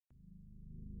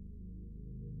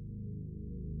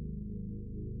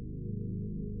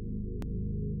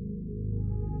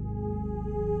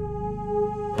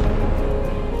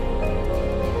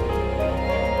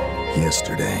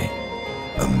yesterday,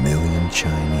 1 million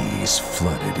Chinese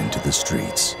flooded into the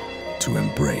streets to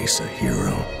embrace a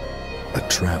hero, a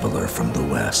traveler from the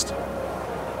West.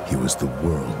 He was the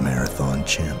world marathon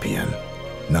champion,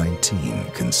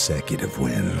 19 consecutive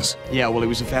wins. Yeah, well, he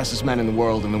was the fastest man in the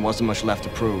world, and there wasn't much left to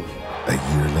prove. A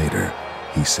year later,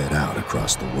 he set out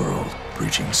across the world,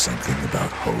 preaching something about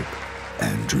hope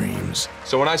and dreams.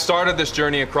 So when I started this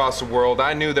journey across the world,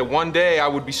 I knew that one day I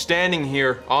would be standing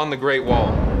here on the Great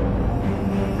Wall.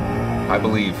 I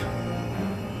believe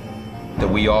that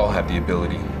we all have the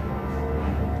ability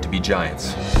to be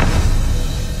giants.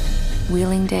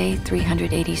 Wheeling day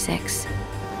 386.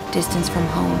 Distance from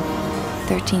home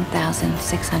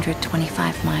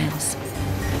 13,625 miles.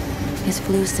 His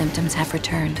flu symptoms have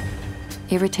returned.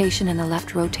 Irritation in the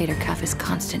left rotator cuff is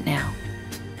constant now.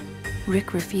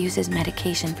 Rick refuses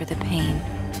medication for the pain,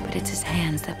 but it's his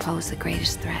hands that pose the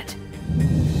greatest threat.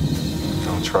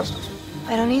 Don't trust him.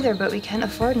 I don't either, but we can't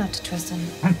afford not to trust him.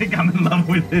 I think I'm in love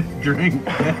with this drink.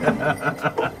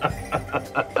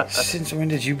 Since when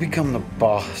did you become the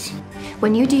boss?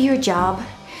 When you do your job,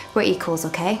 we're equals,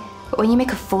 okay? But when you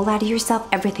make a fool out of yourself,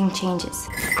 everything changes.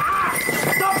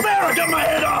 Not fair! I got my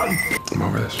head on! I'm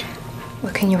over this.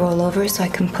 Well, can you roll over so I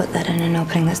can put that in an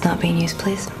opening that's not being used,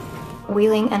 please?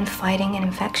 Wheeling and fighting an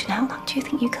infection, how long do you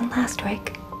think you can last,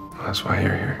 Rick? Well, that's why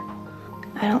you're here.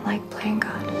 I don't like playing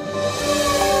God.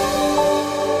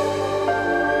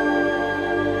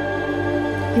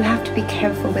 You have to be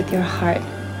careful with your heart,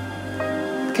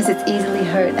 because it's easily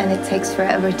hurt and it takes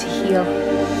forever to heal.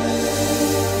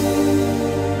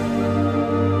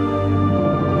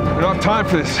 We don't have time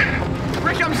for this.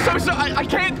 Rick, I'm so sorry. I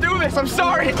can't do this. I'm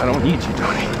sorry. I don't need you,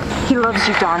 Donnie. He loves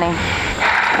you, Donnie.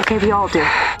 Okay, we all do.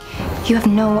 You have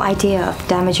no idea of the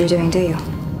damage you're doing, do you?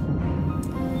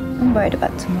 I'm worried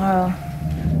about tomorrow.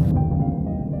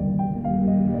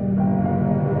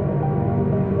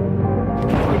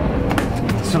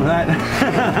 Some of that.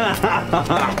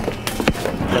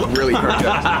 That really hurt,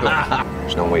 guys.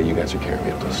 There's no way you guys are carrying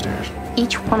me up those stairs.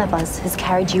 Each one of us has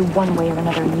carried you one way or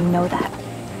another, and you know that.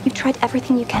 You've tried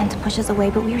everything you can to push us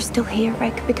away, but we are still here,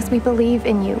 Rick, because we believe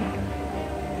in you.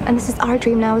 And this is our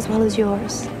dream now as well as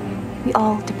yours. We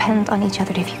all depend on each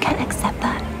other. If you can't accept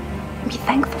that, be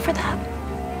thankful for that.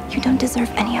 You don't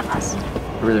deserve any of us.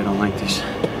 I really don't like this.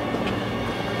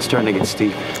 It's starting to get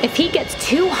steep. If he gets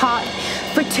too hot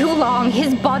for too long,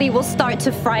 his body will start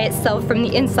to fry itself from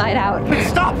the inside out.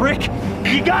 Stop, Rick!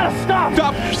 You gotta stop!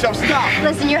 Stop yourself. Stop.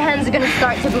 Listen, your hands are gonna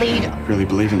start to bleed. I really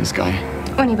believe in this guy.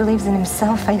 When he believes in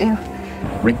himself, I do.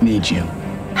 Rick needs you.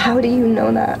 How do you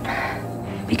know that?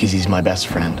 Because he's my best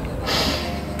friend.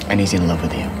 And he's in love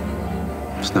with you.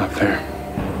 It's not fair.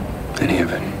 Any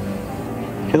of it.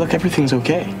 Hey, look, everything's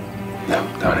okay. No,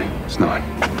 Donnie, it's not.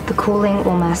 The cooling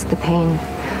will mask the pain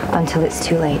until it's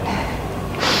too late.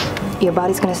 Your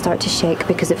body's gonna start to shake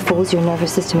because it fools your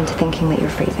nervous system into thinking that you're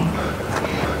freezing.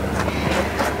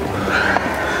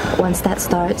 Once that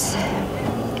starts,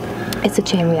 it's a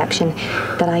chain reaction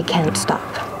that I can't stop.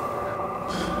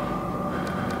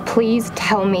 Please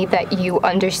tell me that you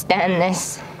understand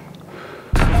this.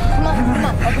 Come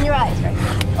on, open your eyes, Rick.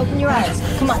 Open your eyes,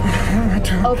 come on.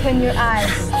 Open your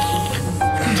eyes.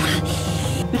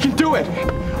 You can do it.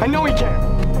 I know he can.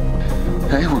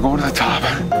 Hey, we're going to the top.